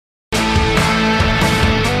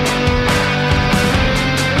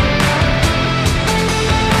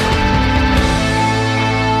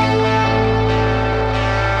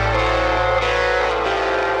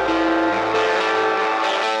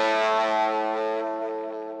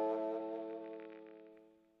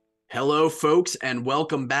Hello, folks, and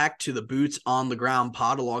welcome back to the Boots on the Ground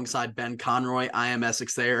pod alongside Ben Conroy. I am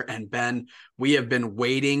Essex there, and Ben, we have been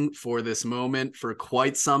waiting for this moment for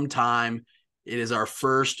quite some time. It is our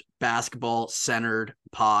first basketball-centered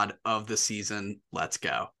pod of the season. Let's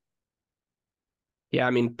go. Yeah, I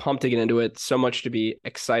mean, pumped to get into it. So much to be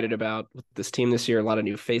excited about with this team this year. A lot of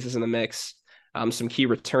new faces in the mix, some key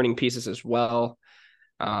returning pieces as well.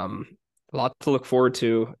 A lot to look forward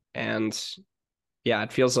to, and yeah,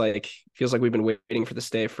 it feels like we've been waiting for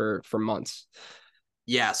this day for months.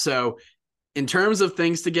 Yeah, so in terms of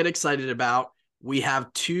things to get excited about, we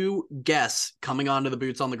have two guests coming onto the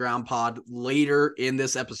Boots on the Ground pod later in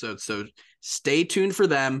this episode. So stay tuned for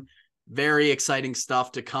them. Very exciting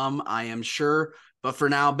stuff to come, I am sure. But for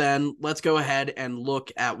now, Ben, let's go ahead and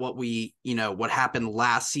look at what happened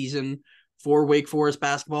last season for Wake Forest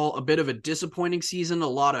basketball. A bit of a disappointing season, a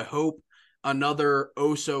lot of hope, another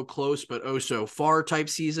oh so close but oh so far type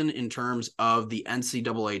season in terms of the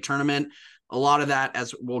NCAA tournament. A lot of that,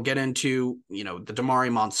 as we'll get into, the Damari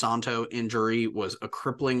Monsanto injury was a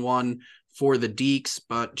crippling one for the Deacs,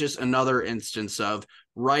 but just another instance of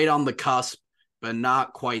right on the cusp, but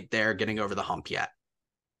not quite there, getting over the hump yet.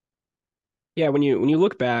 Yeah, when you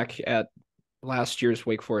look back at last year's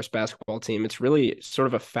Wake Forest basketball team, it's really sort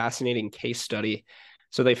of a fascinating case study.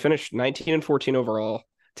 So they finished 19-14 overall,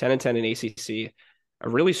 10-10 in ACC, a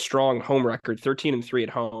really strong home record, 13-3 at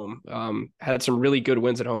home. Had some really good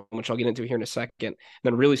wins at home, which I'll get into here in a second. And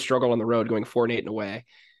then really struggled on the road, going 4-8 away.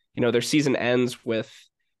 Their season ends with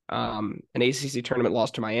an ACC tournament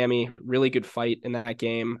loss to Miami. Really good fight in that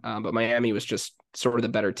game, but Miami was just sort of the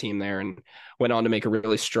better team there and went on to make a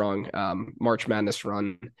really strong March Madness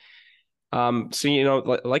run.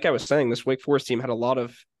 Like I was saying, this Wake Forest team had a lot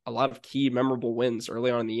of key memorable wins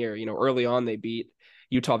early on in the year. Early on they beat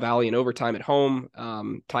Utah Valley in overtime at home.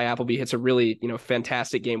 Ty Appleby hits a really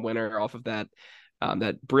fantastic game winner off of that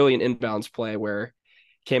brilliant inbounds play where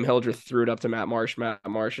Cam Hildreth threw it up to Matt Marsh. Matt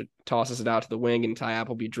Marsh tosses it out to the wing, and Ty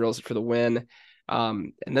Appleby drills it for the win.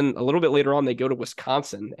 And then a little bit later on, they go to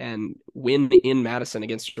Wisconsin and win in Madison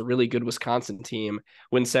against a really good Wisconsin team,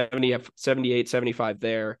 win 78-75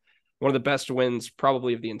 there. One of the best wins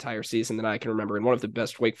probably of the entire season that I can remember, and one of the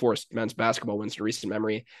best Wake Forest men's basketball wins in recent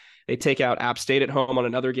memory. They take out App State at home on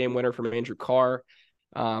another game winner from Andrew Carr.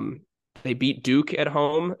 They beat Duke at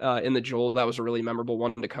home in the Joel. That was a really memorable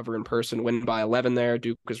one to cover in person. Win by 11 there.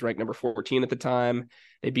 Duke was ranked number 14 at the time.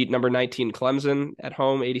 They beat number 19 Clemson at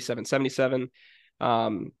home, 87-77.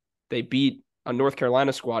 They beat a North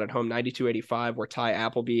Carolina squad at home, 92-85, where Ty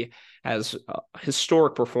Appleby has a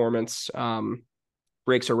historic performance,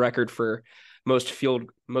 breaks a record for most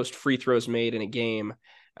free throws made in a game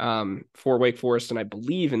for Wake Forest, and I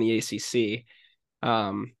believe in the ACC.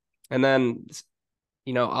 And then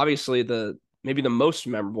obviously maybe the most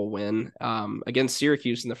memorable win against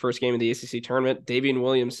Syracuse in the first game of the ACC tournament, Davian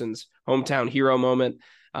Williamson's hometown hero moment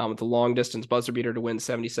with the long distance buzzer beater to win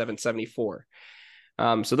 77-74.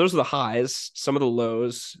 So those are the highs. Some of the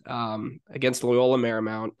lows against Loyola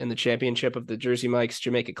Marymount in the championship of the Jersey Mike's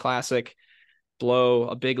Jamaica Classic, blow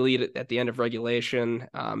a big lead at the end of regulation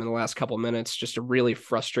in the last couple of minutes. Just a really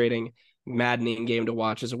frustrating, maddening game to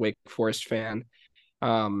watch as a Wake Forest fan.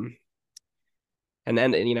 And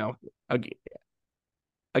then,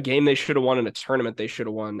 a game they should have won in a tournament they should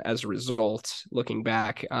have won as a result, looking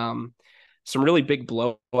back. Some really big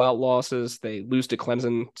blowout losses. They lose to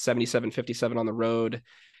Clemson 77-57 on the road.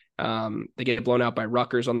 They get blown out by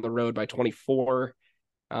Rutgers on the road by 24.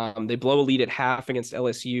 They blow a lead at half against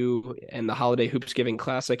LSU and the Holiday Hoops Giving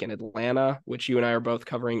Classic in Atlanta, which you and I are both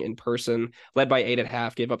covering in person. Led by 8 at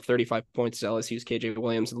half, gave up 35 points to LSU's KJ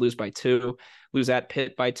Williams and lose by 2. Lose at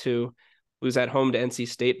Pitt by 2. Lose at home to NC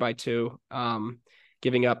State by 2,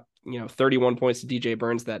 giving up 31 points to DJ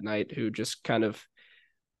Burns that night, who just kind of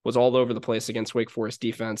was all over the place against Wake Forest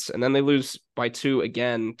defense. And then they lose by 2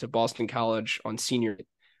 again to Boston College on senior,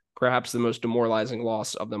 perhaps the most demoralizing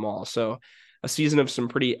loss of them all. So a season of some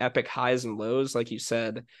pretty epic highs and lows, like you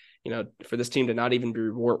said. For this team to not even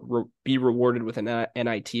be rewarded with an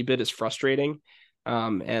NIT bid is frustrating,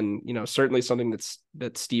 and certainly something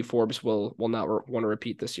that Steve Forbes will not want to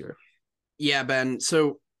repeat this year. Yeah, Ben.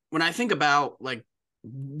 So when I think about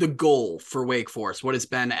the goal for Wake Forest, what it's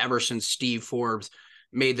been ever since Steve Forbes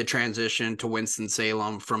made the transition to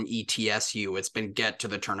Winston-Salem from ETSU, it's been get to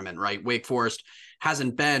the tournament, right? Wake Forest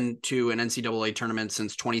hasn't been to an NCAA tournament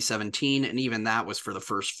since 2017, and even that was for the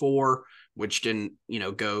first 4, which didn't,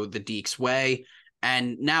 go the Deacs' way.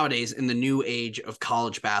 And nowadays, in the new age of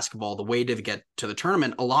college basketball, the way to get to the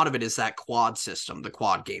tournament, a lot of it is that quad system, the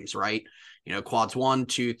quad games, right? Quads 1,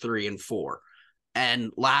 2, 3, and 4.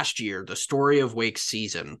 And last year, the story of Wake's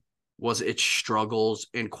season was its struggles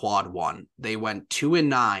in quad one. They went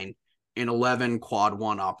 2-9 in 11 quad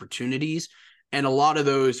one opportunities. And a lot of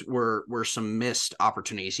those were some missed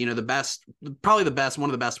opportunities. You know, one of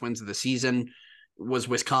the best wins of the season was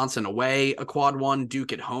Wisconsin away, a quad one.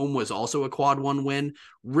 Duke at home was also a quad one win.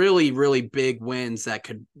 Really, really big wins that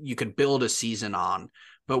you could build a season on.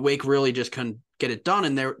 But Wake really just couldn't get it done.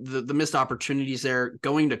 And the missed opportunities there,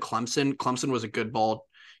 going to Clemson. Clemson was a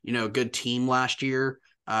good team last year.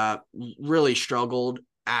 Really struggled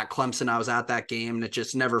at Clemson. I was at that game, and it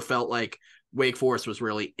just never felt like Wake Forest was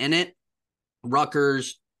really in it.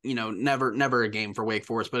 Rutgers, never a game for Wake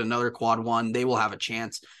Forest, but another quad one. They will have a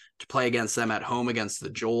chance to play against them at home against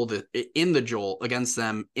the Joel against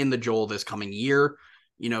them in the Joel this coming year.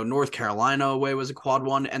 North Carolina away was a quad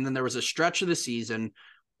one. And then there was a stretch of the season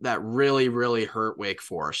that really, really hurt Wake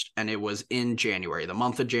Forest. And it was in January. The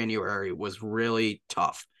month of January was really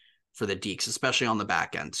tough for the Deacs, especially on the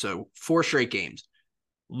back end. So 4 straight games.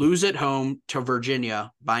 Lose at home to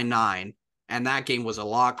Virginia by 9. And that game was a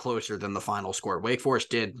lot closer than the final score. Wake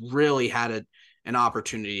Forest really had an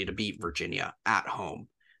opportunity to beat Virginia at home.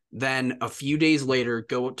 Then a few days later,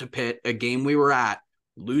 go to Pitt, a game we were at,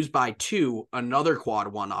 lose by 2, another quad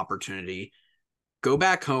one opportunity. Go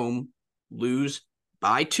back home, lose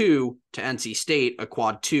by 2 to NC State, a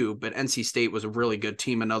quad 2, but NC State was a really good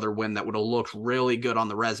team, another win that would have looked really good on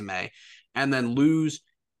the resume. And then lose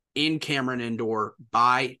in Cameron Indoor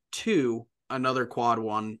by 2, another quad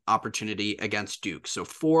one opportunity against Duke. So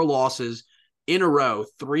 4 losses in a row,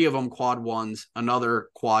 3 of them quad ones, another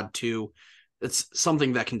quad 2. It's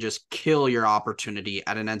something that can just kill your opportunity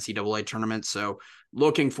at an NCAA tournament. So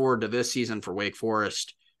looking forward to this season for Wake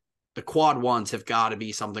Forest. The quad ones have got to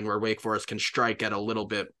be something where Wake Forest can strike at a little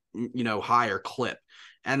bit, higher clip.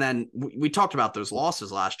 And then we talked about those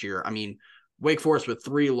losses last year. I mean, Wake Forest with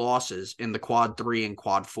 3 losses in the quad 3 and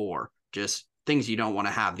quad 4, just things you don't want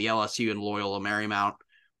to have. The LSU and Loyola Marymount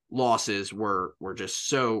losses were just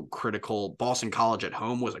so critical. Boston College at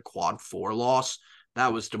home was a quad 4 loss.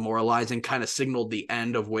 That was demoralizing, kind of signaled the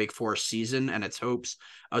end of Wake Forest season and its hopes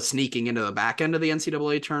of sneaking into the back end of the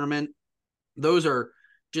NCAA tournament. Those are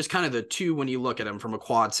just kind of the 2 when you look at them from a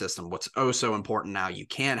quad system. What's so important now, you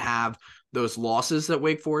can't have those losses that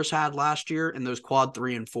Wake Forest had last year in those quad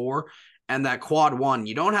 3 and 4. And that quad 1,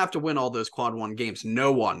 you don't have to win all those quad 1 games.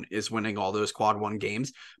 No one is winning all those quad 1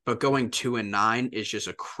 games, but going 2-9 is just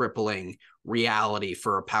a crippling reality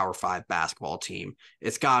for a Power 5 basketball team.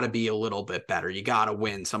 It's got to be a little bit better. You got to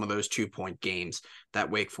win some of those 2-point games that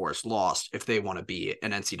Wake Forest lost if they want to be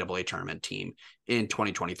an NCAA tournament team in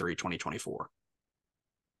 2023, 2024.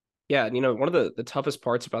 Yeah, one of the toughest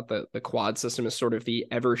parts about the quad system is sort of the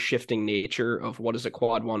ever-shifting nature of what is a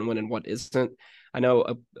quad 1 win and what isn't. I know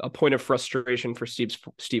a point of frustration for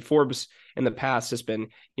Steve Forbes in the past has been,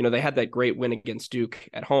 they had that great win against Duke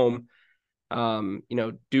at home.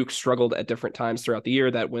 Duke struggled at different times throughout the year.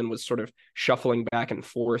 That win was sort of shuffling back and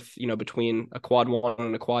forth, between a quad 1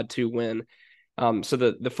 and a quad 2 win. So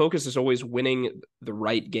the focus is always winning the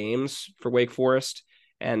right games for Wake Forest.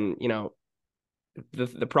 And,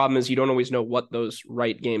 the problem is you don't always know what those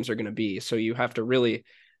right games are going to be. So you have to really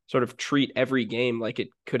sort of treat every game like it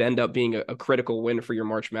could end up being a critical win for your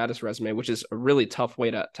March Madness resume, which is a really tough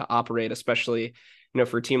way to operate, especially,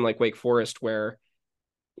 for a team like Wake Forest, where,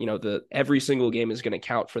 every single game is going to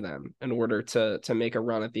count for them in order to make a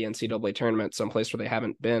run at the NCAA tournament, someplace where they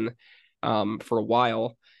haven't been for a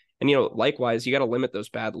while. And, likewise, you got to limit those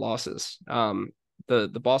bad losses.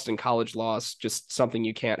 The Boston College loss, just something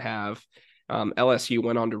you can't have. LSU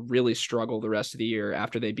went on to really struggle the rest of the year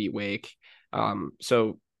after they beat Wake.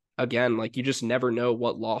 So again, you just never know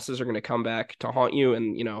what losses are going to come back to haunt you.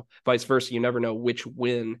 And, vice versa, you never know which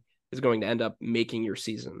win is going to end up making your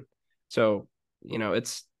season. So,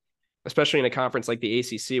 it's especially in a conference like the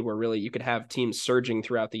ACC where really you could have teams surging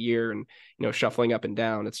throughout the year and, shuffling up and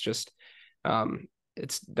down. It's just,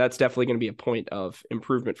 that's definitely going to be a point of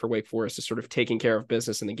improvement for Wake Forest, is sort of taking care of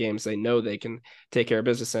business in the games they know they can take care of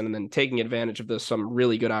business in, and then taking advantage of some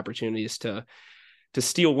really good opportunities to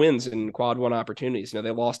steal wins in quad 1 opportunities. They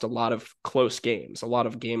lost a lot of close games, a lot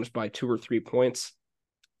of games by 2 or 3 points,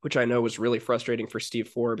 which I know was really frustrating for Steve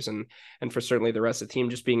Forbes and for certainly the rest of the team,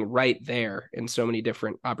 just being right there in so many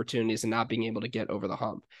different opportunities and not being able to get over the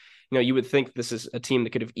hump. You would think this is a team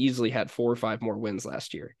that could have easily had 4 or 5 more wins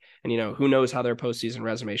last year. And, who knows how their postseason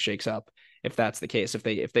resume shakes up if that's the case, if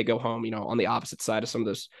they go home, on the opposite side of some of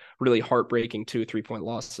those really heartbreaking 2 or 3 point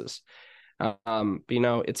losses. But,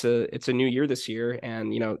 it's a new year this year,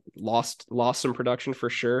 and, lost some production for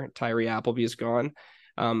sure. Tyree Appleby is gone.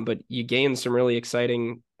 But you gained some really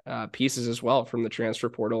exciting pieces as well from the transfer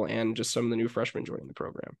portal and just some of the new freshmen joining the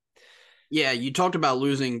program. Yeah, you talked about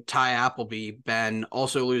losing Ty Appleby, Ben,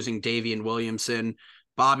 also losing Davian Williamson,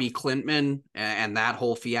 Bobby Clintman, and that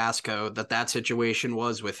whole fiasco that situation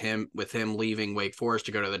was with him leaving Wake Forest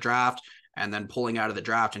to go to the draft and then pulling out of the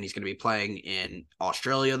draft, and he's going to be playing in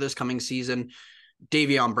Australia this coming season.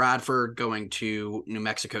 Davion Bradford going to New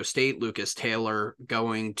Mexico State, Lucas Taylor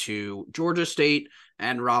going to Georgia State,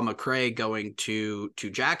 and Rob McCray going to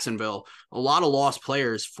Jacksonville. A lot of lost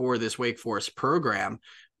players for this Wake Forest program,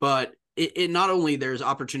 but it not only there's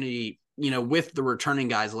opportunity, with the returning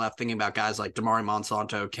guys left, thinking about guys like Damari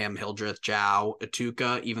Monsanto, Cam Hildreth, Jao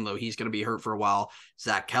Atuka, even though he's going to be hurt for a while,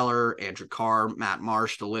 Zach Keller, Andrew Carr, Matt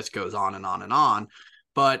Marsh, the list goes on and on and on.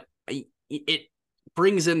 But it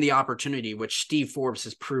brings in the opportunity, which Steve Forbes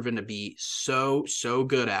has proven to be so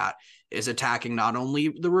good at, is attacking not only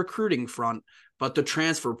the recruiting front, but the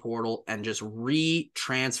transfer portal, and just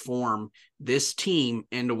re-transform this team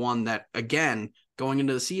into one that, again, going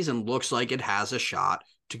into the season, looks like it has a shot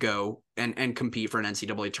to go and compete for an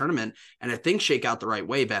NCAA tournament. And if things shake out the right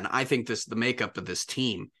way, Ben, I think the makeup of this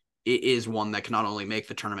team is one that can not only make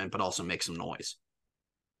the tournament, but also make some noise.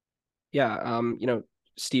 Yeah.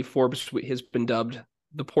 Steve Forbes has been dubbed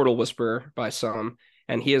the portal whisperer by some,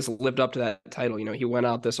 and he has lived up to that title. He went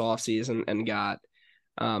out this offseason and got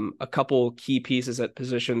a couple key pieces at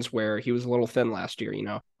positions where he was a little thin last year.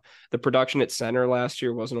 The production at center last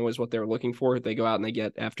year wasn't always what they were looking for. They go out and they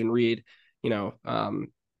get Afton Reed,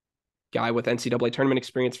 guy with NCAA tournament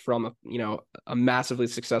experience from a massively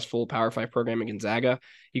successful Power 5 program in Gonzaga.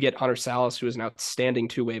 You get Hunter Salas, who is an outstanding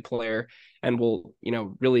two-way player and will,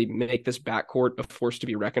 really make this backcourt a force to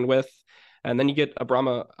be reckoned with. And then you get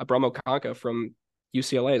Abramo Kanka from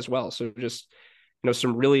UCLA as well. So just,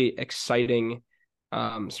 some really exciting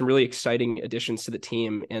additions to the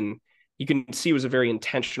team. And you can see it was a very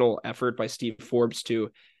intentional effort by Steve Forbes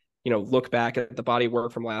to, look back at the body of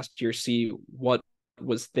work from last year, see what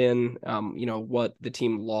was thin, what the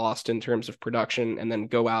team lost in terms of production, and then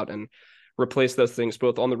go out and replace those things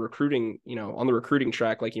both on the recruiting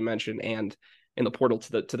track, like you mentioned, and in the portal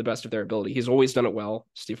to the best of their ability. He's always done it well.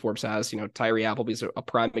 Steve Forbes has, Tyree Appleby's a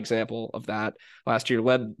prime example of that. Last year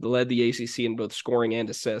led the ACC in both scoring and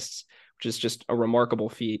assists, which is just a remarkable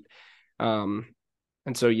feat. And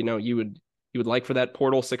so, you would like for that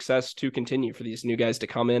portal success to continue, for these new guys to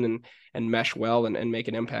come in and mesh well and make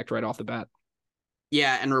an impact right off the bat.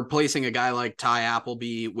 Yeah, and replacing a guy like Ty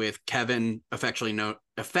Appleby with Kevin, affectionately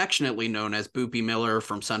known as Boopy Miller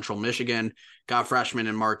from Central Michigan, got freshmen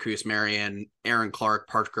in Marcus Marion, Aaron Clark,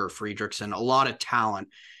 Parker Friedrichsen, a lot of talent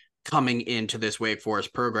coming into this Wake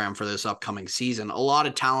Forest program for this upcoming season. A lot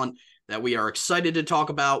of talent that we are excited to talk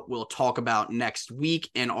about. We'll talk about next week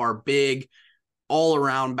in our big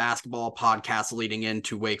all-around basketball podcast leading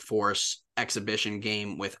into Wake Forest exhibition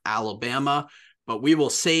game with Alabama. But we will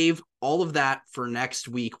save all of that for next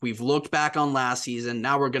week. We've looked back on last season.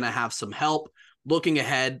 Now we're going to have some help looking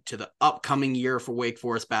ahead to the upcoming year for Wake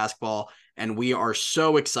Forest basketball. And we are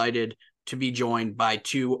so excited to be joined by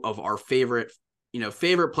two of our favorite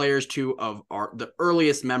players, two of the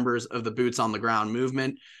earliest members of the Boots on the Ground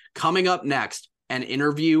movement. Coming up next, an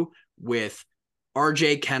interview with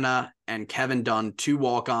RJ Kennah and Kevin Dunn, two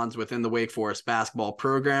walk-ons within the Wake Forest basketball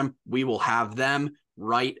program. We will have them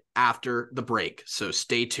right after the break, so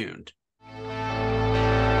stay tuned.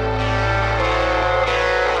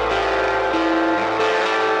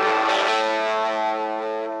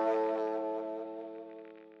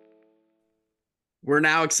 We're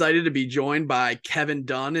now excited to be joined by Kevin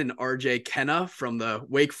Dunn and RJ Kennah from the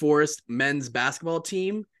Wake Forest men's basketball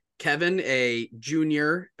team. Kevin, a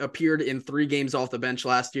junior, appeared in 3 games off the bench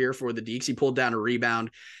last year for the Deacs. He pulled down a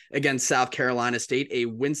rebound against South Carolina State. A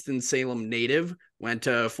Winston-Salem native, went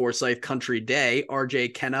to Forsyth Country Day.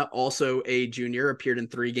 RJ Kennah, also a junior, appeared in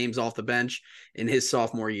 3 games off the bench in his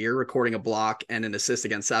sophomore year, recording a block and an assist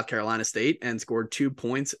against South Carolina State, and scored 2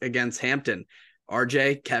 points against Hampton.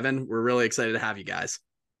 RJ, Kevin, we're really excited to have you guys.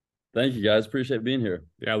 Thank you, guys. Appreciate being here.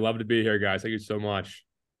 Yeah, I love to be here, guys. Thank you so much.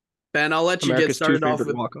 Ben, I'll let you America's get started off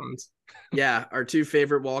with walk-ons. Yeah, our 2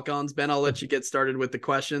 favorite walk-ons. Ben, I'll let you get started with the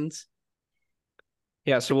questions.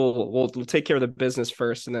 Yeah, so we'll take care of the business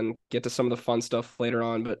first and then get to some of the fun stuff later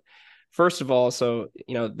on. But first of all, so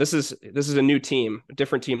this is a new team, a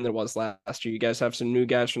different team than it was last year. You guys have some new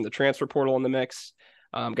guys from the transfer portal in the mix.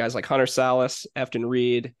 Guys like Hunter Salas, Afton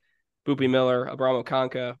Reed, Boopy Miller, Abramo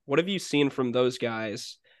Kanka. What have you seen from those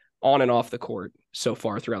guys on and off the court so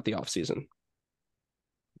far throughout the offseason?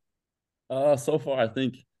 So far, I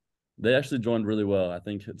think they actually joined really well. I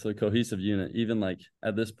think it's a cohesive unit. Even like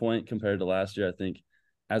at this point compared to last year, I think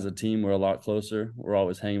as a team, we're a lot closer. We're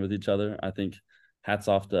always hanging with each other. I think hats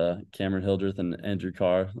off to Cameron Hildreth and Andrew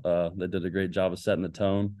Carr. They did a great job of setting the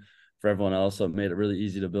tone for everyone else. So it made it really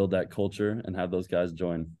easy to build that culture and have those guys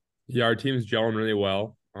join. Yeah, our team's gelling really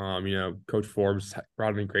well. Coach Forbes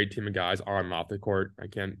brought in a great team of guys on and off the court. I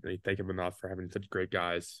can't really thank him enough for having such great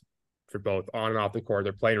guys for both on and off the court.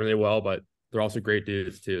 They're playing really well, but they're also great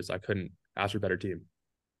dudes too. So I couldn't ask for a better team.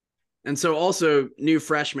 And so also new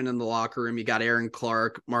freshmen in the locker room. You got Aaron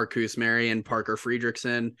Clark, Marcus Marion, Parker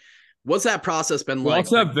Friedrichsen. What's that process been like? We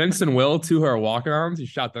also have Vince and Will too, who are walk-ons. You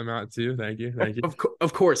shot them out too. Thank you.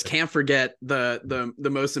 Of course, can't forget the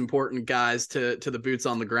most important guys to the boots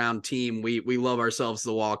on the ground team. We love ourselves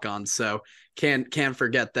the walk-ons, so can't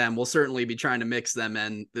forget them. We'll certainly be trying to mix them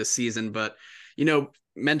in this season, but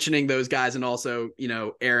mentioning those guys and also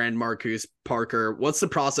Aaron, Marcus, Parker. What's the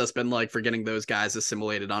process been like for getting those guys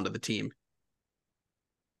assimilated onto the team?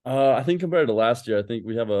 I think compared to last year, I think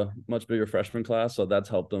we have a much bigger freshman class, so that's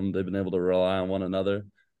helped them. They've been able to rely on one another.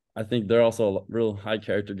 I think they're also real high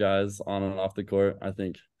character guys on and off the court. I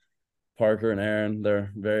think Parker and Aaron,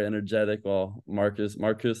 they're very energetic, while Marcus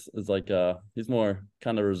is like he's more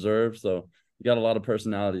kind of reserved, so you got a lot of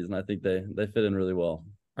personalities, and I think they fit in really well.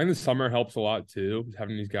 I think the summer helps a lot too,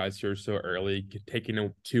 having these guys here so early,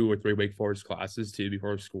 taking 2 or 3 Wake Forest classes too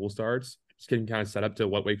before school starts, just getting kind of set up to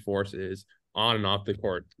what Wake Forest is on and off the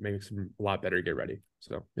court, makes them a lot better to get ready.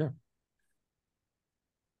 So, yeah.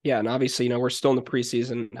 Yeah, and obviously, we're still in the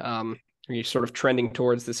preseason. You're sort of trending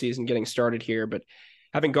towards the season getting started here, but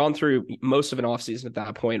having gone through most of an offseason at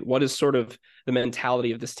that point, what is sort of the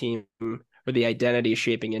mentality of this team or the identity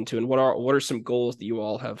shaping into, and what are some goals that you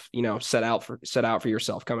all have, set out for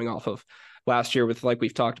yourself coming off of last year with, like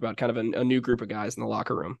we've talked about, kind of a new group of guys in the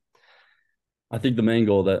locker room? I think the main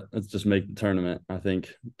goal is just make the tournament. I think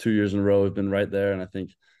 2 years in a row we've been right there, and I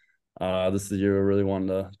think this is the year we really wanted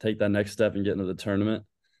to take that next step and get into the tournament.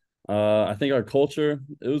 I think our culture,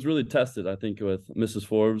 it was really tested, I think, with Mrs.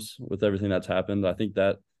 Forbes, with everything that's happened. I think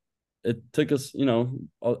that it took us,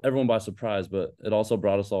 everyone by surprise, but it also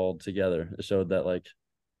brought us all together. It showed that, like,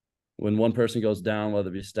 when one person goes down, whether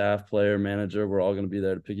it be staff, player, manager, we're all going to be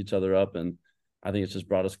there to pick each other up. And I think it's just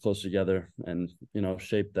brought us close together and,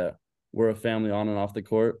 shaped that we're a family on and off the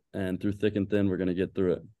court, and through thick and thin, we're going to get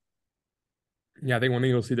through it. Yeah, I think one thing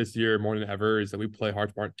you'll see this year more than ever is that we play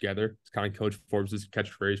hard, smart together. It's kind of Coach Forbes'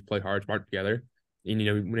 catchphrase, play hard, smart together.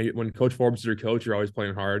 And, when Coach Forbes is your coach, you're always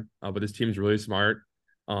playing hard. But this team's really smart.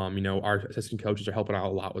 Our assistant coaches are helping out a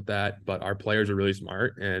lot with that, but our players are really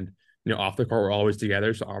smart. And, off the court, we're always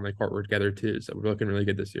together. So on the court, we're together too. So we're looking really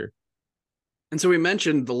good this year. And so we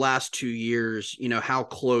mentioned the last 2 years, how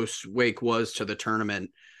close Wake was to the tournament.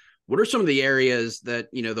 What are some of the areas that,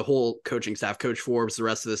 the whole coaching staff, Coach Forbes, the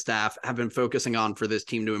rest of the staff have been focusing on for this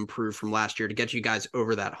team to improve from last year to get you guys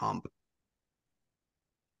over that hump?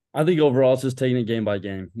 I think overall it's just taking it game by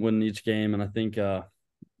game, winning each game. And I think,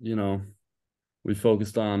 we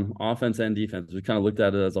focused on offense and defense. We kind of looked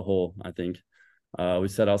at it as a whole, I think. We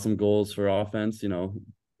set out some goals for offense,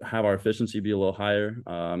 have our efficiency be a little higher,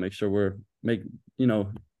 make sure we're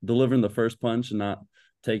delivering the first punch and not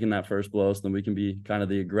taking that first blow, so then we can be kind of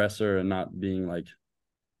the aggressor and not being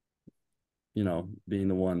being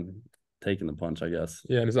the one taking the punch, I guess.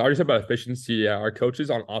 Yeah, and as I already said about efficiency, yeah, our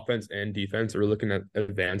coaches on offense and defense are looking at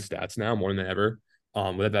advanced stats now more than ever.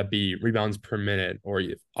 Whether that be rebounds per minute or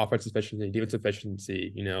offensive efficiency, defensive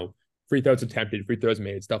efficiency, free throws attempted, free throws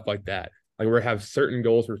made, stuff like that. Like, we have certain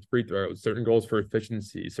goals for free throws, certain goals for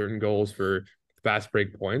efficiency, certain goals for fast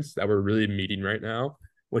break points that we're really meeting right now,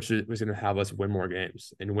 which was going to have us win more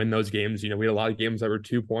games and win those games. We had a lot of games that were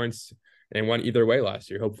 2 points and went either way last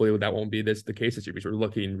year. Hopefully that won't be the case this year, because we're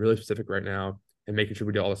looking really specific right now and making sure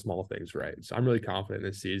we do all the small things right. So I'm really confident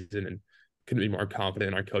this season, and couldn't be more confident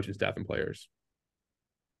in our coaching staff and players.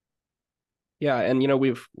 Yeah, and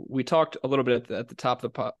we talked a little bit at the top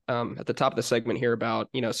of the segment here about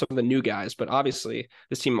some of the new guys, but obviously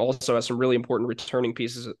this team also has some really important returning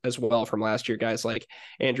pieces as well from last year. Guys like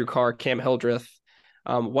Andrew Carr, Cam Hildreth.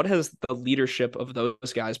 What has the leadership of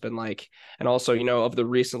those guys been like? And also, of the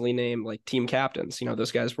recently named team captains,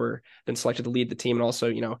 those guys been selected to lead the team, and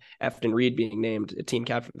also, Efton Reed being named a team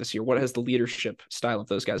captain this year. What has the leadership style of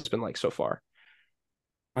those guys been like so far?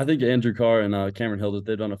 I think Andrew Carr and Cameron Hildreth,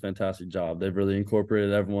 they've done a fantastic job. They've really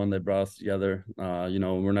incorporated everyone. They brought us together.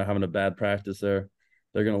 We're not having a bad practice there.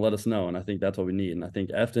 They're going to let us know, and I think that's what we need. And I think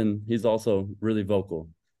Efton, he's also really vocal.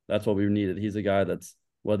 That's what we needed. He's a guy that's,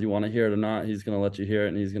 whether you want to hear it or not, he's going to let you hear it,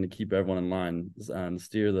 and he's going to keep everyone in line and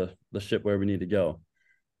steer the ship where we need to go.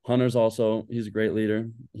 Hunter's also, he's a great leader.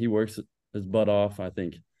 He works his butt off. I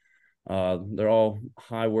think They're all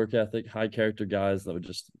high work ethic, high character guys that were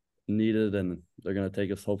just needed, and they're going to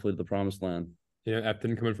take us hopefully to the promised land.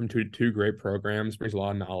 Epton coming from two great programs brings a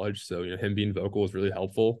lot of knowledge. So, him being vocal is really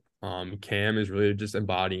helpful. Cam is really just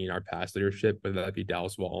embodying our past leadership, whether that be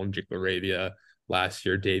Dallas Wall and Jake Laravia last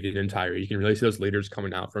year, David and Tyree. You can really see those leaders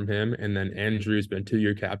coming out from him. And then Andrew's been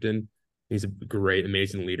 2-year captain. He's a great,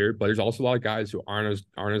 amazing leader. But there's also a lot of guys who aren't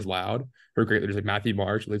as loud, who are great leaders. Like Matthew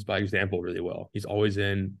Marsh leads by example really well. He's always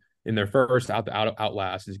in their first, out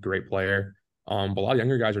last. He's a great player. But a lot of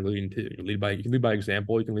younger guys are leading too. You can lead by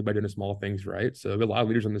example. You can lead by doing the small things right. So we have a lot of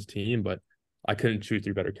leaders on this team, but I couldn't choose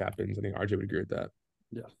 3 better captains. I think RJ would agree with that.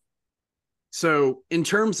 Yeah. So in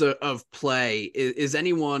terms of play, is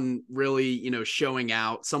anyone really, showing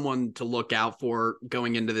out, someone to look out for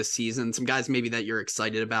going into this season? Some guys maybe that you're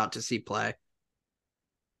excited about to see play?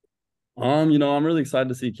 I'm really excited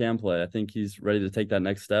to see Cam play. I think he's ready to take that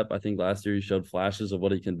next step. I think last year he showed flashes of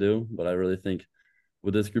what he can do, but I really think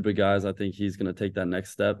with this group of guys, I think he's going to take that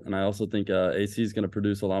next step. And I also think AC is going to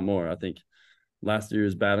produce a lot more. I think last year he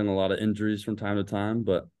was battling a lot of injuries from time to time,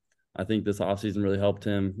 but I think this offseason really helped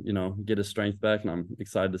him, get his strength back, and I'm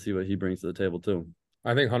excited to see what he brings to the table too.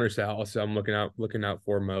 I think Hunter Sallis, I'm looking out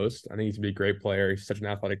for most. I think he's going to be a great player. He's such an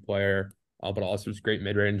athletic player, but also just great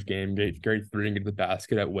mid-range game, great three and get the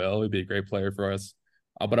basket at will. He'd be a great player for us.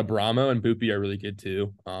 But Abramo and Boopy are really good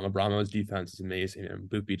too. Abramo's defense is amazing, and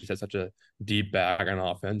Boopy just has such a deep bag on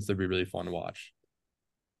offense. It'd be really fun to watch.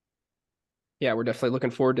 Yeah, we're definitely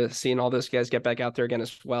looking forward to seeing all those guys get back out there again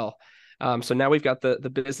as well. So now we've got the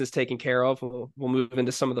business taken care of. We'll move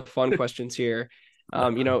into some of the fun questions here.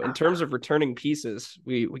 In terms of returning pieces,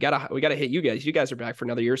 we gotta hit you guys. You guys are back for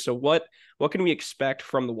another year. So what can we expect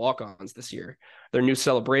from the walk-ons this year? Their new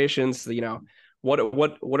celebrations.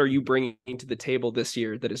 What are you bringing to the table this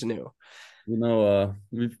year that is new?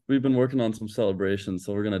 We've been working on some celebrations,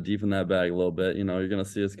 so we're gonna deepen that bag a little bit. You're gonna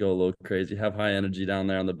see us go a little crazy, have high energy down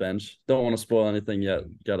there on the bench. Don't want to spoil anything yet.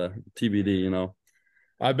 Got a TBD.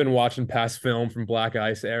 I've been watching past film from Black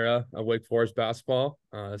Ice era of Wake Forest basketball.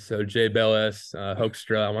 So Jay Bellis,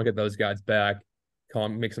 Hoekstra, I want to get those guys back.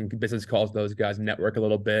 Make some business calls to those guys, network a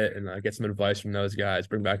little bit, and get some advice from those guys.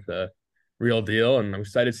 Bring back the real deal. And I'm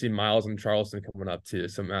excited to see Miles and Charleston coming up too.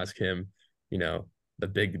 So I'm ask him,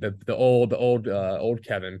 the old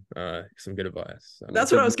Kevin, some good advice.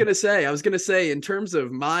 That's what I was gonna say. I was gonna say, in terms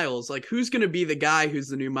of Miles, like, who's gonna be the guy who's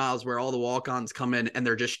the new Miles, where all the walk-ons come in and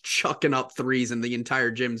they're just chucking up threes and the entire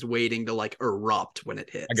gym's waiting to erupt when it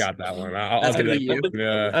hits. I got that one. That's gonna be you.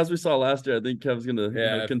 Yeah. As we saw last year, I think Kevin's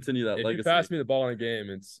gonna continue that legacy. If you pass me the ball in a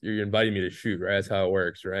game, you're inviting me to shoot, right? That's how it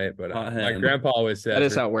works, right? But my grandpa always said that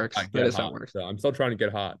is how it works. That is how it works. So I'm still trying to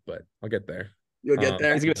get hot, but I'll get there. You'll get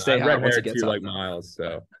there. He's gonna stay hot once it gets like Miles.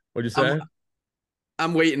 So what'd you say?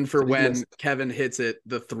 I'm waiting for when Kevin hits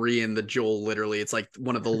the three and the Joel. Literally, it's like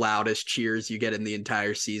one of the loudest cheers you get in the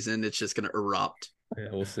entire season. It's just gonna erupt. Yeah,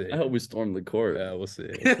 we'll see. I hope we storm the court. Yeah, we'll see.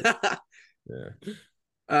 Yeah.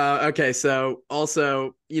 Okay, so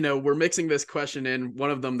also, we're mixing this question in, one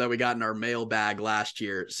of them that we got in our mailbag last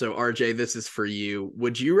year. So RJ, this is for you.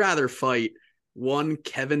 Would you rather fight one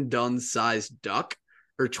Kevin Dunn-sized duck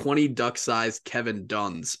or 20 duck-sized Kevin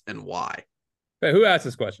Dunns, and why? Hey, who asked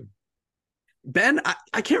this question? Ben,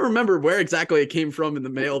 I can't remember where exactly it came from in the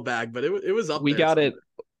mailbag, but it was up there.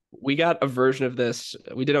 We got a version of this.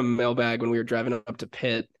 We did a mailbag when we were driving up to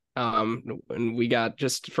Pitt, and we got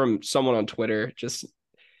just from someone on Twitter,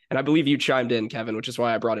 and I believe you chimed in, Kevin, which is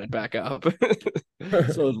why I brought it back up.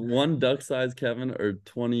 So is one duck-sized Kevin or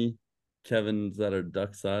 20 Kevins that are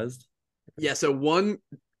duck-sized? Yeah, so one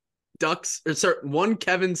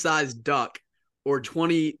Kevin-sized duck or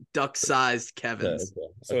 20 duck-sized Kevins. Okay.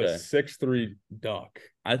 So a 6'3" duck.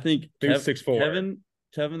 I think 6'4".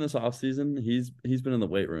 Kevin this offseason, he's been in the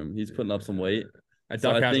weight room. He's putting up some weight. I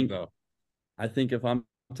think if I'm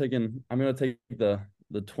gonna take the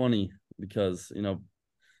 20 because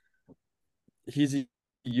he's a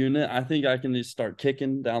unit. I think I can just start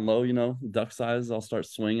kicking down low, duck size. I'll start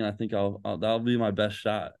swinging. I think that'll be my best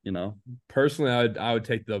shot, Personally, I would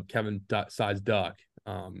take the Kevin size duck.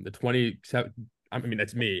 The 27. I mean,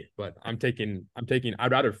 that's me, but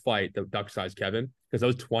I'd rather fight the duck size Kevin because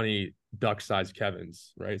those 20 duck size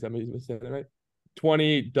Kevins, right? Is that me saying that right?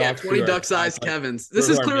 20 ducks. Yeah, 20 duck size Kevins. This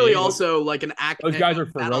is clearly also like an act. Those guys are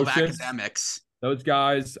ferocious. Academics. Those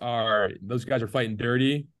guys are fighting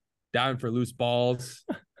dirty, down for loose balls.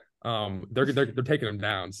 They're taking them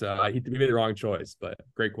down. So we made the wrong choice, but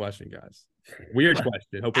great question, guys. Weird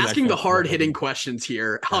question. Hopefully asking the hard hitting questions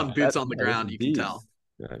here on Boots on the Ground. You can tell.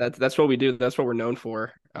 That's what we do. That's what we're known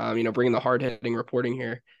for. Bringing the hard hitting reporting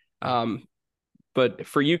here. But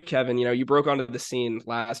for you, Kevin, you broke onto the scene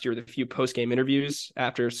last year with a few post-game interviews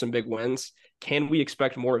after some big wins. Can we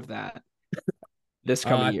expect more of that this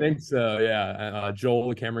coming year? I think so, yeah. Joel,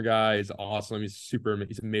 the camera guy, is awesome. He's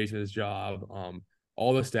amazing at his job.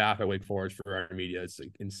 All the staff at Wake Forest for our media is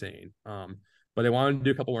like insane. But they wanted to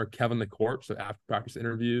do a couple more Kevin the Court, so after practice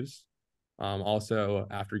interviews, also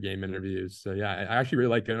after game interviews. So yeah, I actually really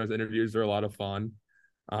like doing those interviews. They're a lot of fun.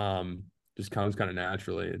 Just comes kind of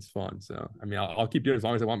naturally. It's fun. So I mean, I'll keep doing it as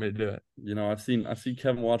long as they want me to do it. I've seen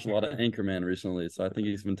Kevin watch a lot of Anchorman recently, so I think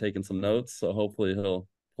he's been taking some notes. So hopefully he'll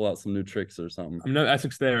pull out some new tricks or something. I'm no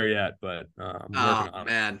Essex there yet, but I'm working on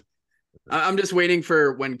it. I'm just waiting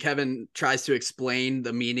for when Kevin tries to explain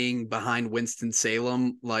the meaning behind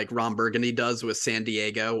Winston-Salem, like Ron Burgundy does with San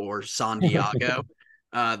Diego or San Diego.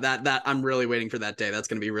 That I'm really waiting for that day. That's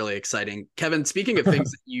going to be really exciting. Kevin, speaking of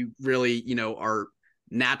things that you really, are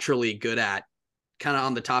naturally good at, kind of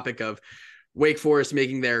on the topic of Wake Forest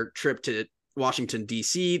making their trip to Washington,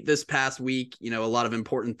 D.C. this past week, a lot of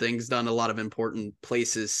important things done, a lot of important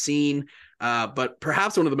places seen. But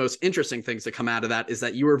perhaps one of the most interesting things to come out of that is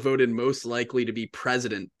that you were voted most likely to be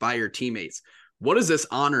president by your teammates. What does this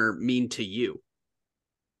honor mean to you?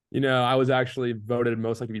 I was actually voted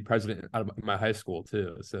most likely to be president out of my high school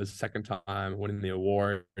too. So it's the second time winning the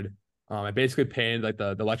award. I basically painted like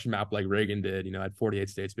the election map like Reagan did. I had 48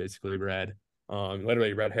 states basically red.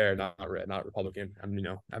 Literally red hair, not red, not Republican. I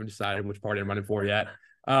haven't decided which party I'm running for yet.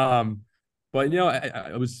 But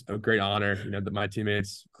it was a great honor. That my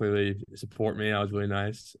teammates clearly support me. I was really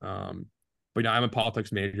nice. But I'm a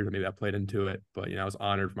politics major, so maybe that played into it. But I was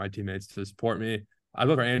honored for my teammates to support me. I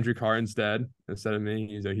vote for Andrew Carr instead of me.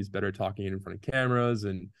 He's better at talking in front of cameras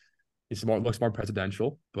and looks more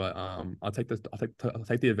presidential. But I'll take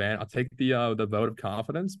the event. I'll take the vote of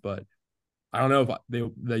confidence. But I don't know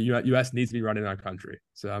if the U.S. needs to be running our country,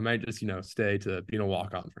 so I might just stay to being a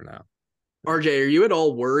walk-on for now. RJ, are you at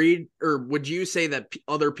all worried, or would you say that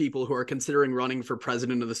other people who are considering running for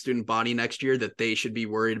president of the student body next year, that they should be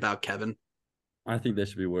worried about Kevin? I think they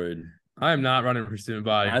should be worried. I am not running for student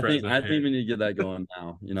body. I think we need to get that going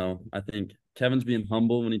now. I think Kevin's being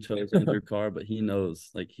humble when he chose Andrew Carr, but he knows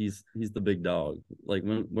he's the big dog. Like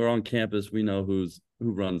when we're on campus, we know who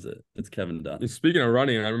runs it. It's Kevin Dunn. Speaking of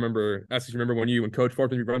running, I remember when Coach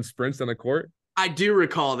Forbes would run sprints on the court. I do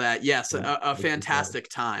recall that. Yes, a fantastic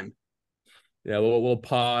time. Yeah, a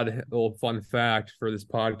little fun fact for this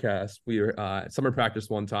podcast. We were at summer practice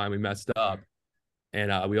one time. We messed up,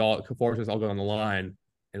 and Forbes was all going on the line,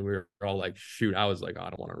 and we were all like, "Shoot!" I was like, "I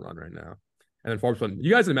don't want to run right now." And then Forbes went,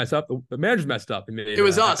 "You guys didn't mess up. The managers messed up." And it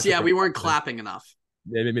was us. Yeah, we weren't clapping enough.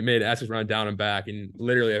 They made Essex run down and back, and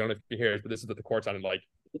literally, I don't know if you hear it, but this is what the court sounded like.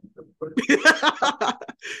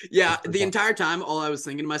 Yeah, the entire time, all I was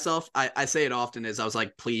thinking to myself, I say it often, is I was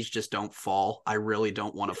like, please just don't fall. I really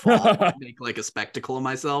don't want to fall. Make like a spectacle of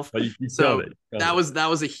myself. But you so that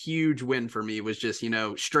was a huge win for me. Was just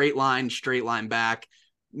straight line back,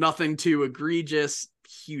 nothing too egregious.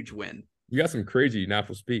 Huge win. You got some crazy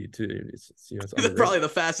natural speed too. It's probably the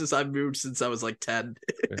fastest I've moved since I was like 10.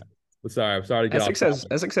 Yeah. I'm sorry to get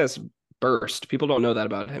Essex has burst. People don't know that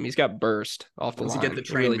about him. He's got burst off the line. Once you get the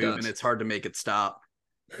train moving, it's hard to make it stop.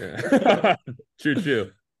 Yeah.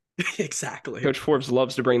 True. Exactly. Coach Forbes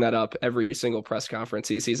loves to bring that up every single press conference.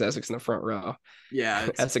 He sees Essex in the front row. Yeah.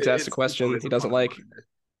 Essex asks a question he doesn't like.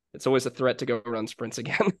 It's always a threat to go run sprints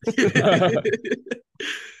again.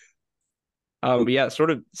 But yeah, sort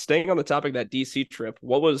of staying on the topic of that DC trip,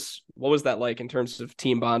 what was that like in terms of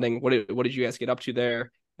team bonding? What did you guys get up to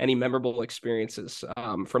there? Any memorable experiences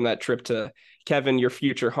from that trip to Kevin, your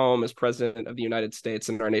future home as president of the United States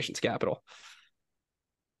and our nation's capital?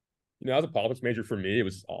 As a politics major, for me, it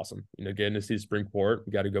was awesome. Getting to see the Supreme Court,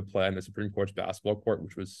 we got to go play on the Supreme Court's basketball court,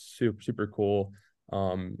 which was super, super cool.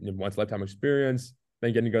 Once a lifetime experience.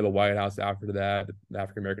 Then getting to go to the White House after that, the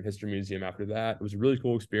African American History Museum after that. It was a really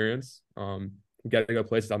cool experience. We got to go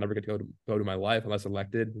places I'll never get to go to in my life unless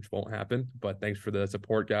elected, which won't happen. But thanks for the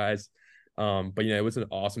support, guys. But it was an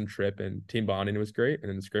awesome trip, and team bonding, it was great. And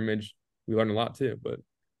in the scrimmage, we learned a lot too. But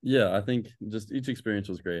yeah, I think just each experience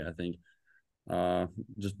was great. I think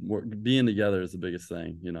being together is the biggest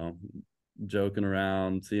thing. Joking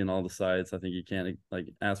around, seeing all the sights. I think you can't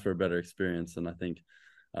ask for a better experience. And I think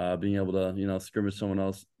being able to scrimmage someone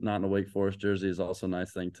else not in a Wake Forest jersey is also a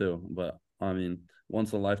nice thing too. But I mean,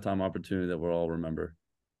 once in a lifetime opportunity that we'll all remember.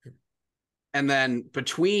 And then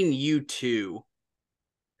between you two,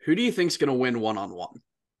 who do you think's going to win one-on-one?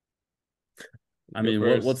 I mean,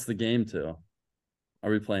 what's the game to? Are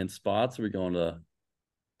we playing spots? Are we going to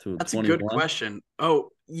That's 21? a good question. Oh,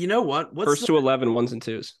 you know what? What's first to 11, ones and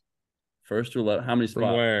twos? First to 11. How many spots?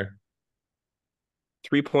 From where?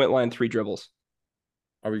 3-point line, 3 dribbles.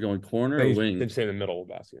 Are we going corner or They wing? stay in the middle of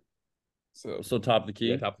the basket. So top of the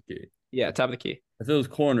key? Yeah, top of the key. Yeah, top of the key. If it was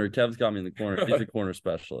corner, Kev's got me in the corner. He's a corner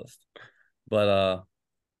specialist. But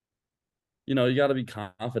you got to be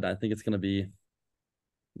confident. I think it's going to be,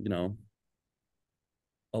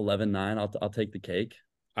 11-9. I'll take the cake.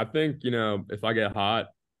 I think, if I get hot,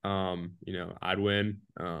 I'd win.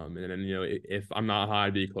 And then, if I'm not hot,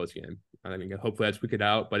 it'd be a close game. I think hopefully I'd squeak it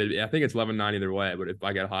out. But I think it's 11-9 either way. But if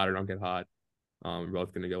I get hot or don't get hot, we're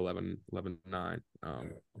both going to go 11-9.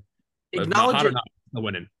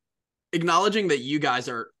 Winning. Acknowledging that you guys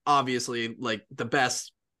are obviously like the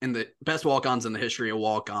best walk-ons in the history of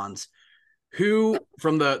walk-ons. Who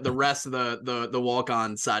from the rest of the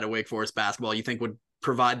walk-on side of Wake Forest basketball you think would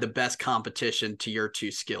provide the best competition to your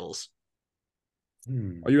two skills?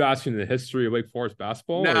 Are you asking the history of Wake Forest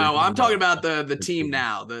basketball? No, I'm talking about the team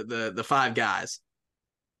now, the 5 guys.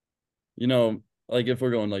 Like if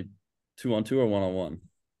we're going like 2-on-2 or 1-on-1.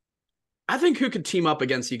 I think who could team up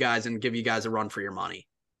against you guys and give you guys a run for your money?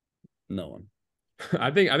 No one.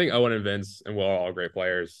 I think Owen and Vince and Will are all great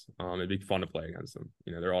players. It'd be fun to play against them.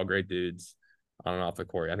 They're all great dudes on and off the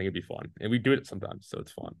court. I think it'd be fun, and we do it sometimes, so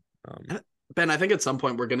it's fun. Ben, I think at some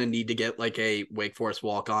point we're going to need to get like a Wake Forest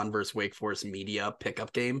walk-on versus Wake Forest media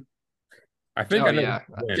pickup game. I think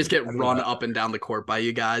just get run up and down the court by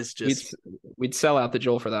you guys. We'd sell out the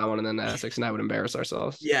Joel for that one, and then Essex and I would embarrass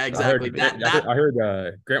ourselves. Yeah, exactly. I heard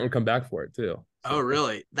Grant would come back for it too. So. Oh,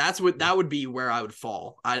 really? That would be where I would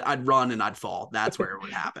fall. I'd run and I'd fall. That's where it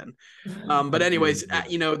would happen. But anyways,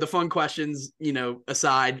 the fun questions,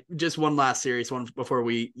 aside, just one last serious one before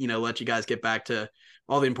we, let you guys get back to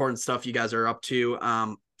all the important stuff you guys are up to.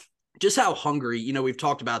 Just how hungry, we've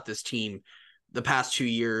talked about this team the past 2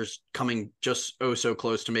 years coming just so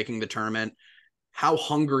close to making the tournament. How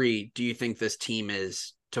hungry do you think this team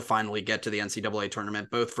is to finally get to the NCAA tournament,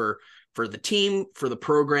 both for the team, for the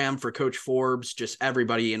program, for Coach Forbes, just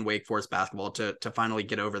everybody in Wake Forest basketball to finally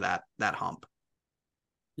get over that hump?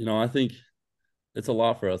 I think it's a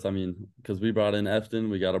lot for us. I mean, because we brought in Efton,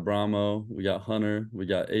 we got Abramo, we got Hunter, we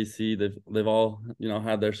got AC. They've all,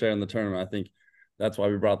 had their share in the tournament. I think that's why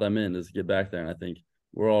we brought them in, is to get back there. And I think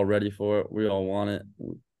we're all ready for it. We all want it.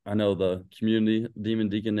 I know the community,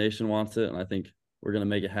 Deacon Nation wants it, and I think we're going to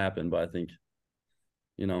make it happen. But I think,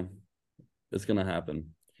 it's going to happen.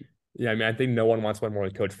 Yeah, I mean, I think no one wants one more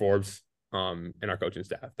than Coach Forbes and our coaching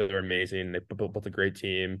staff. They're amazing. They built a great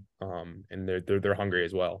team, and they're hungry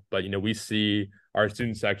as well. But we see our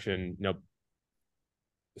student section,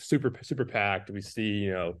 super packed. We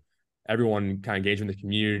see everyone kind of engaged in the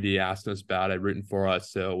community, asking us about it, rooting for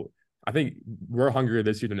us. So I think we're hungrier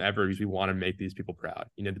this year than ever because we want to make these people proud.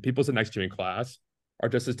 The people sitting next to you in class are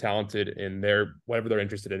just as talented in whatever they're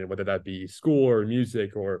interested in, whether that be school or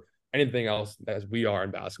music or anything else as we are in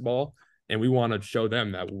basketball. And we want to show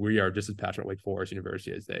them that we are just as passionate at Wake Forest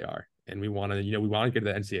University as they are. And we want to, we want to get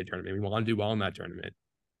to the NCAA tournament. We want to do well in that tournament,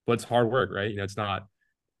 but it's hard work, right? It's not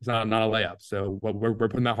a layup. So we're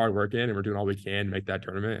putting that hard work in, and we're doing all we can to make that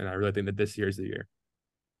tournament. And I really think that this year is the year.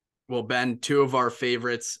 Well, Ben, 2 of our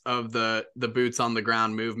favorites of the boots on the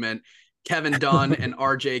ground movement, Kevin Dunn and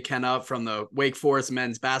RJ Kennah from the Wake Forest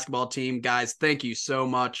men's basketball team. Guys, thank you so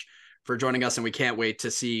much for joining us, and we can't wait to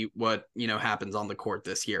see what happens on the court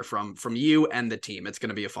this year from you and the team. It's going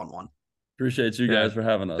to be a fun one. Appreciate you guys for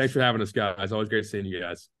having us. Thanks for having us, guys. Always great seeing you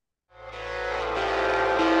guys.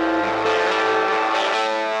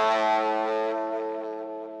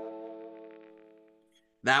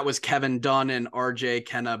 That was Kevin Dunn and RJ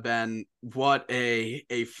Kennah. Ben, what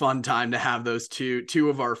a fun time to have those two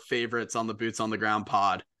of our favorites on the Boots on the Ground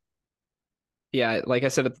pod. Yeah, like I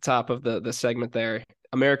said at the top of the segment there,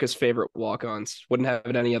 America's favorite walk-ons. Wouldn't have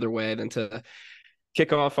it any other way than to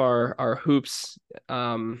kick off our hoops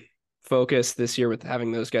focus this year with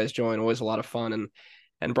having those guys join. Always a lot of fun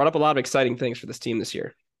and brought up a lot of exciting things for this team this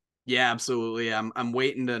year. Yeah, absolutely. I'm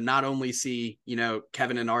waiting to not only see,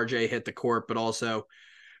 Kevin and RJ hit the court, but also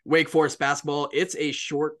Wake Forest basketball. It's a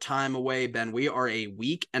short time away, Ben. We are a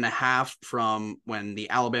week and a half from when the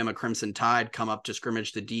Alabama Crimson Tide come up to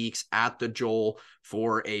scrimmage the Deacs at the Joel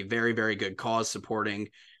for a very, very good cause, supporting,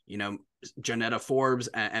 Janetta Forbes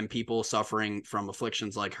and people suffering from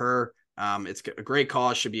afflictions like her. It's a great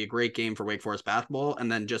cause, should be a great game for Wake Forest basketball.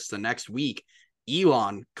 And then just the next week,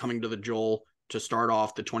 Elon coming to the Joel to start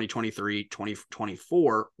off the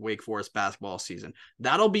 2023-2024 Wake Forest basketball season.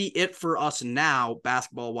 That'll be it for us now,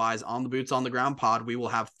 basketball-wise, on the Boots on the Ground pod. We will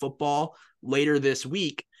have football later this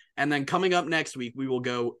week. And then coming up next week, we will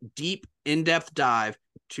go deep, in-depth dive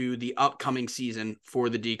to the upcoming season for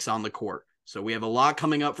the Deacs on the court. So we have a lot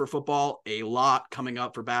coming up for football, a lot coming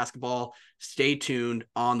up for basketball. Stay tuned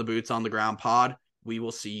on the Boots on the Ground pod. We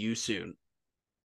will see you soon.